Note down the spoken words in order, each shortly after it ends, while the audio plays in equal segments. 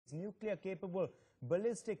nuclear-capable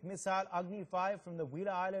ballistic missile Agni 5 from the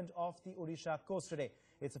Wheeler Island off the Odisha coast today.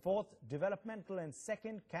 It's the fourth developmental and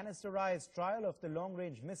second canisterized trial of the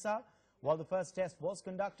long-range missile. While the first test was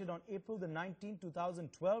conducted on April the 19th,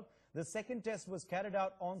 2012, the second test was carried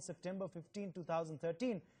out on September 15,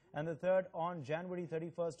 2013, and the third on January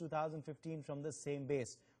 31st, 2015 from the same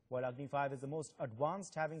base. While Agni 5 is the most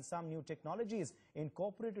advanced, having some new technologies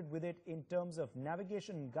incorporated with it in terms of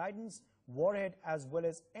navigation and guidance, warhead as well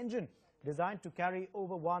as engine, designed to carry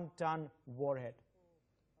over 1 ton warhead.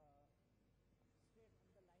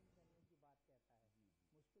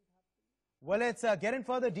 Well, let's get in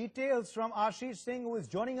further details from Ashish Singh, who is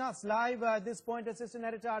joining us live at this point. Assistant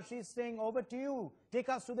Editor Ashish Singh, over to you. Take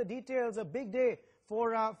us through the details. A big day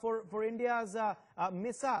for India's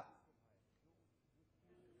missile.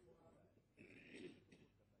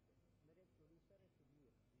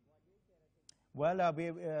 Well,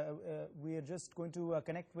 we are just going to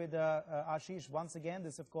connect with Ashish once again.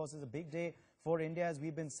 This, of course, is a big day for India, as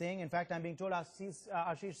we've been saying. In fact, I'm being told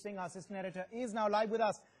Ashish Singh, our assistant editor, is now live with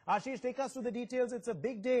us. Ashish, take us through the details. It's a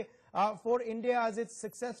big day for India as it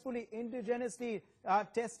successfully indigenously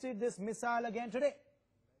tested this missile again today.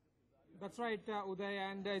 That's right, Uday,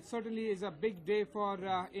 and it certainly is a big day for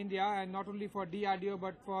India, and not only for DRDO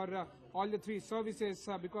but for all the three services,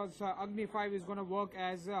 because Agni 5 is going to work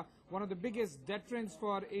as one of the biggest deterrents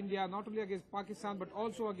for India, not only against Pakistan but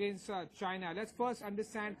also against China. Let's first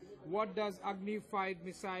understand what does Agni 5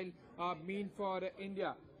 missile mean for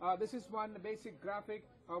India. This is one basic graphic.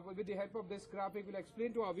 With the help of this graphic, we'll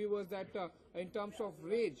explain to our viewers that in terms of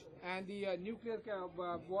range and the nuclear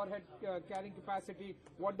warhead carrying capacity,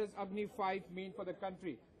 what does Agni 5 mean for the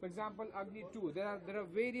country? For example, Agni 2, there are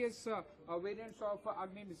various variants of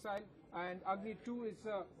Agni missile, and Agni 2 is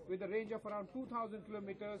with a range of around 2,000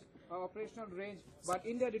 kilometers operational range. But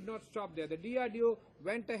India did not stop there. The DRDO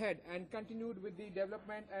went ahead and continued with the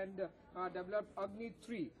development and developed Agni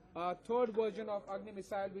 3, third version of Agni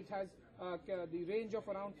missile, which has the range of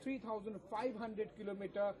around 3,500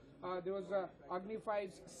 kilometers. There was Agni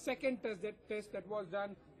 5's second test that was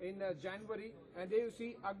done in January, and there you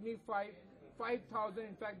see Agni 5,000.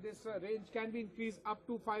 In fact, this range can be increased up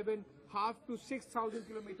to 5,500 to 6,000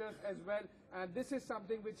 kilometers as well. And this is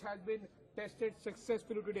something which has been tested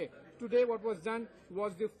successfully today. Today, what was done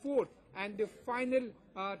was the fourth and the final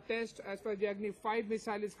test as far as the Agni 5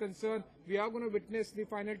 missile is concerned. We are going to witness the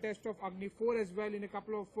final test of Agni 4 as well in a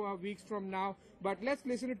couple of weeks from now. But let's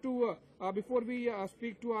listen to, before we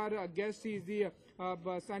speak to our guest, he is the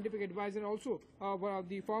scientific advisor and also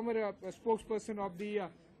the former spokesperson of the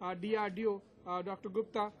DRDO, Dr.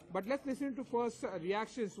 Gupta. But let's listen to first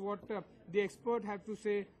reactions, what the expert have to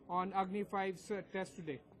say on Agni 5's test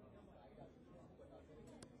today.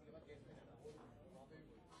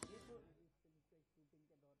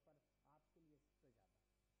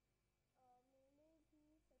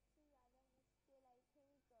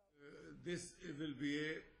 This will be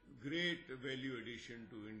a great value addition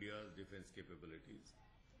to India's defense capabilities.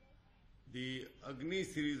 The Agni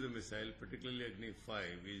series of missile, particularly Agni 5,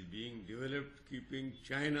 is being developed keeping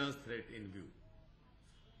China's threat in view.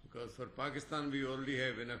 Because for Pakistan, we already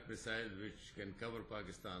have enough missiles which can cover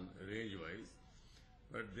Pakistan range-wise.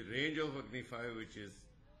 But the range of Agni 5, which is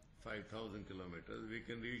 5,000 kilometers, we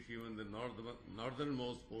can reach even the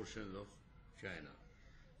northernmost portions of China.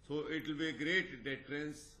 So it will be a great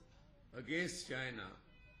deterrence against China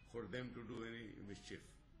for them to do any mischief.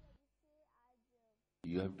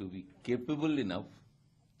 You have to be capable enough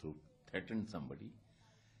to threaten somebody.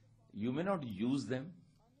 You may not use them,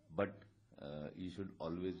 but you should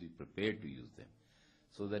always be prepared to use them,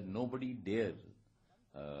 so that nobody dare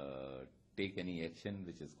take any action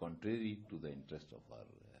which is contrary to the interest of our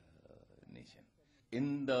nation.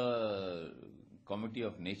 In the Committee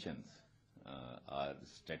of Nations, our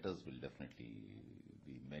status will definitely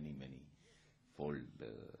be many fold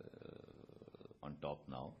on top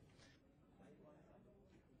now.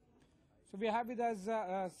 So we have with us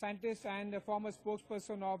scientist and former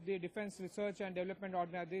spokesperson of the Defense Research and Development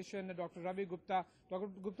Organization, Dr. Ravi Gupta. Dr.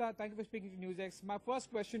 Gupta, thank you for speaking to NewsX. My first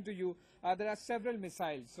question to you, there are several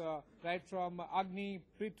missiles, right, from Agni,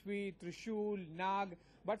 Prithvi, Trishul, Nag.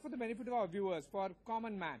 But for the benefit of our viewers, for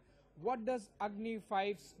common man, what does Agni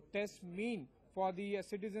 5's test mean for the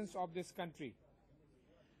citizens of this country?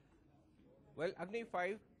 Well, Agni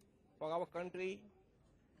 5 for our country,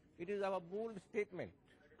 it is our bold statement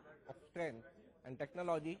of strength and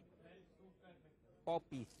technology for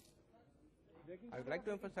peace. I would like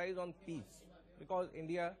to emphasize on peace, because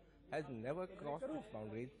India has never crossed its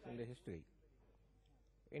boundaries in the history.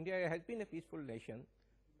 India has been a peaceful nation,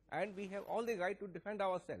 and we have all the right to defend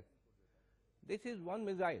ourselves. This is one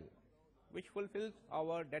missile which fulfills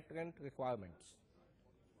our deterrent requirements.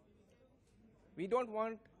 We don't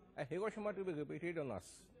want a Hiroshima to be repeated on us.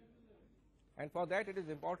 And for that, it is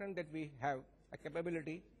important that we have a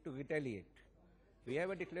capability to retaliate. We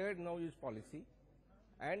have a declared no-use policy,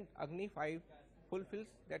 and Agni 5 fulfills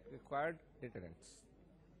that required deterrence.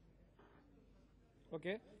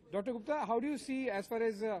 Okay. Dr. Gupta, how do you see as far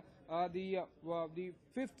as the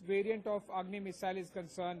fifth variant of Agni missile is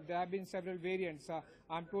concerned? There have been several variants.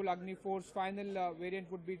 I'm told Agni 4's final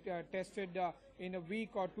variant would be tested in a week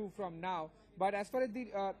or two from now. But as far as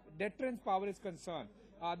the deterrence power is concerned,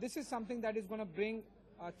 this is something that is going to bring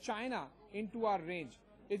China into our range.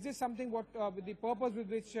 Is this something with the purpose with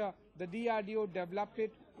which the DRDO developed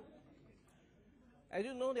it? As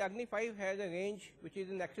you know, the Agni 5 has a range which is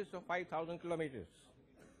in excess of 5,000 kilometers.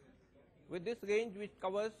 With this range, which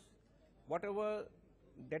covers whatever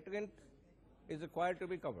deterrent is required to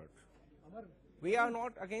be covered. We are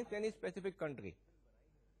not against any specific country.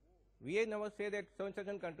 We never say that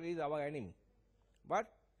certain country is our enemy. But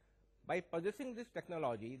by possessing this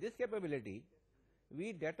technology, this capability,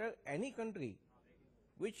 we deter any country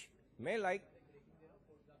which may like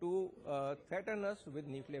to threaten us with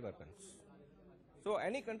nuclear weapons. So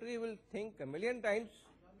any country will think a million times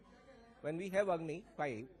when we have Agni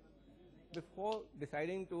 5 before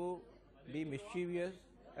deciding to be mischievous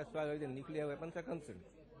as far as the nuclear weapons are concerned.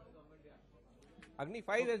 Agni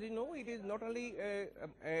 5, as you know, it is not only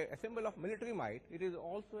a symbol of military might, it is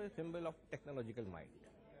also a symbol of technological might.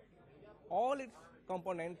 All its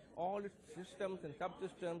components, all its systems and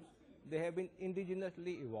subsystems, they have been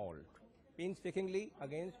indigenously evolved, painstakingly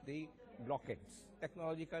against the blockades,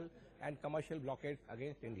 technological and commercial blockades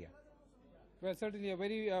against India. Well, certainly a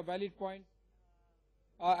very valid point.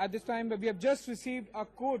 At this time, we have just received a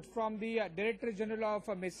quote from the Director General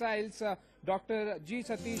of Missiles, Dr. G.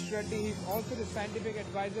 Satish Reddy. He is also the scientific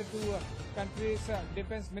advisor to country's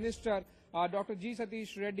defense minister. Dr. G.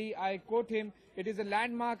 Satish Reddy, I quote him, "It is a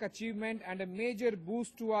landmark achievement and a major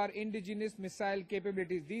boost to our indigenous missile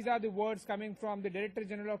capabilities." These are the words coming from the Director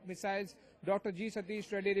General of Missiles, Dr. G.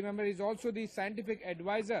 Satish Reddy. Remember, he is also the scientific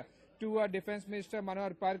advisor to Defense Minister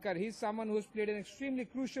Manohar Parkar. He is someone who has played an extremely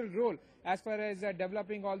crucial role as far as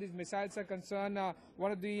developing all these missiles are concerned.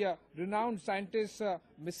 One of the renowned scientists,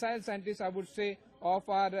 missile scientists, I would say, of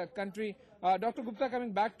our country. Dr. Gupta,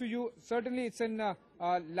 coming back to you, certainly it's a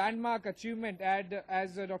landmark achievement,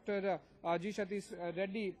 as Dr. G. Satish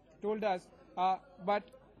Reddy told us. But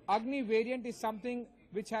Agni variant is something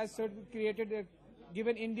which has certainly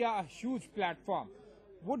given India a huge platform.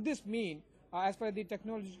 Would this mean, as far as the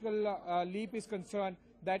technological leap is concerned,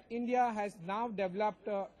 that India has now developed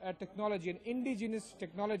a technology, an indigenous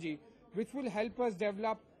technology, which will help us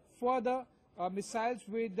develop further missiles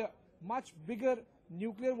with much bigger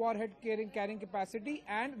nuclear warhead carrying capacity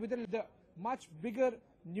and with a much bigger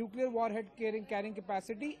nuclear warhead carrying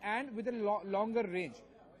capacity and with a longer range?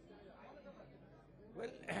 Well,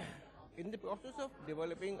 in the process of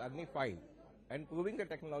developing Agni 5 and proving the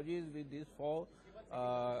technologies with these 4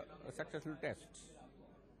 successful tests,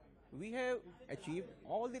 we have achieved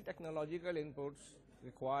all the technological inputs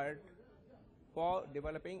required for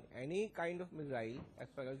developing any kind of missile as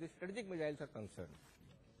far as the strategic missiles are concerned.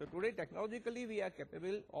 So today, technologically, we are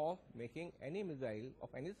capable of making any missile of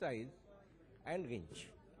any size and range.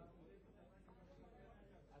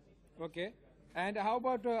 Okay. And how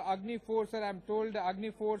about Agni 4, sir? I'm told Agni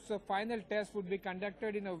 4's final test would be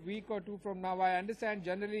conducted in a week or two from now. I understand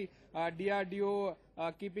generally DRDO,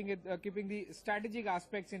 keeping the strategic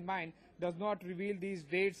aspects in mind, does not reveal these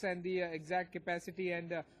dates and the exact capacity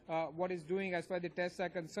and what is doing as far as the tests are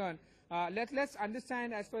concerned. Let's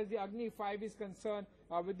understand as far as the Agni 5 is concerned,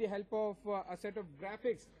 with the help of a set of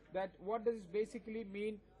graphics, that what does this basically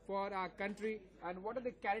mean for our country and what are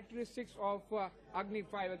the characteristics of Agni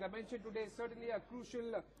 5. As I mentioned, today is certainly a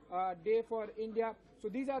crucial day for India. So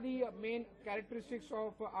these are the main characteristics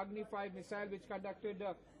of Agni 5 missile, which conducted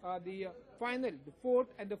the fourth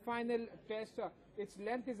and the final test. Its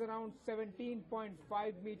length is around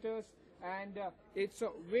 17.5 meters and its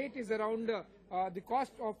weight is around, the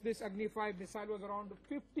cost of this Agni 5 missile was around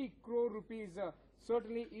 50 crore rupees.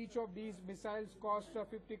 Certainly, each of these missiles cost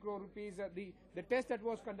 50 crore rupees. The test that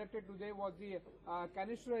was conducted today was the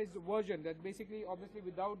canisterized version, that basically, obviously,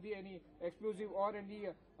 without any explosive or any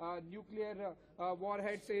nuclear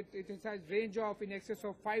warheads. It has range of in excess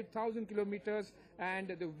of 5,000 kilometers, and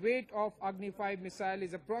the weight of Agni 5 missile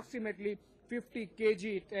is approximately 50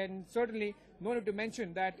 kg. And certainly, no need to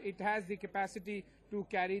mention that it has the capacity to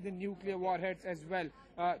carry the nuclear warheads as well.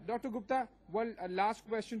 Dr. Gupta, one last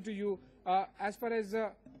question to you. As far as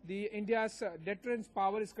the India's deterrence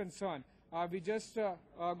power is concerned, We just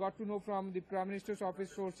got to know from the Prime Minister's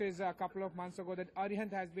office sources a couple of months ago that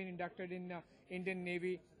Arihant has been inducted in Indian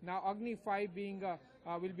Navy. Now Agni 5 being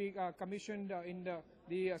will be commissioned in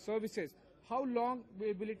the services. How long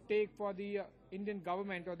will it take for the Indian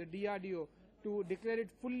government or the DRDO to declare it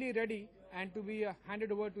fully ready and to be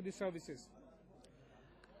handed over to the services?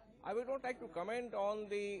 I would not like to comment on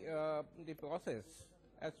the process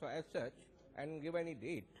as such and give any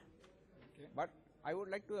date. Okay. But I would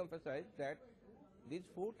like to emphasize that these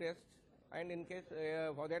 4 tests, and in case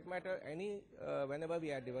for that matter any whenever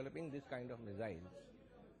we are developing this kind of missiles,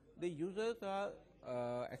 the users are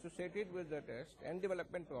associated with the test and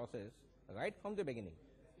development process right from the beginning.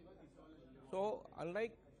 So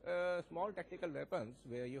unlike small tactical weapons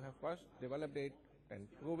where you have first developed it and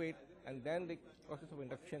prove it and then the process of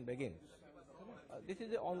induction begins, this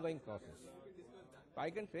is an ongoing process. I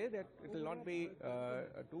can say that it will not be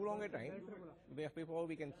too long a time before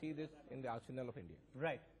we can see this in the arsenal of India.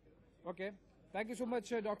 Right. Okay. Thank you so much,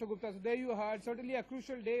 Dr. Gupta. So there you heard, certainly a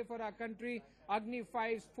crucial day for our country. Agni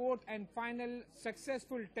 5's 4th and final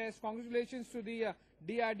successful test. Congratulations to the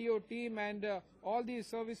DRDO team and all the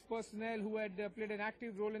service personnel who had played an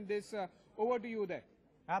active role in this. Over to you there.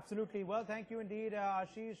 Absolutely. Well, thank you indeed,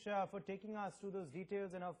 Ashish, for taking us through those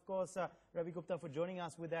details, and of course, Ravi Gupta for joining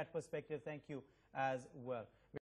us with that perspective. Thank you as well.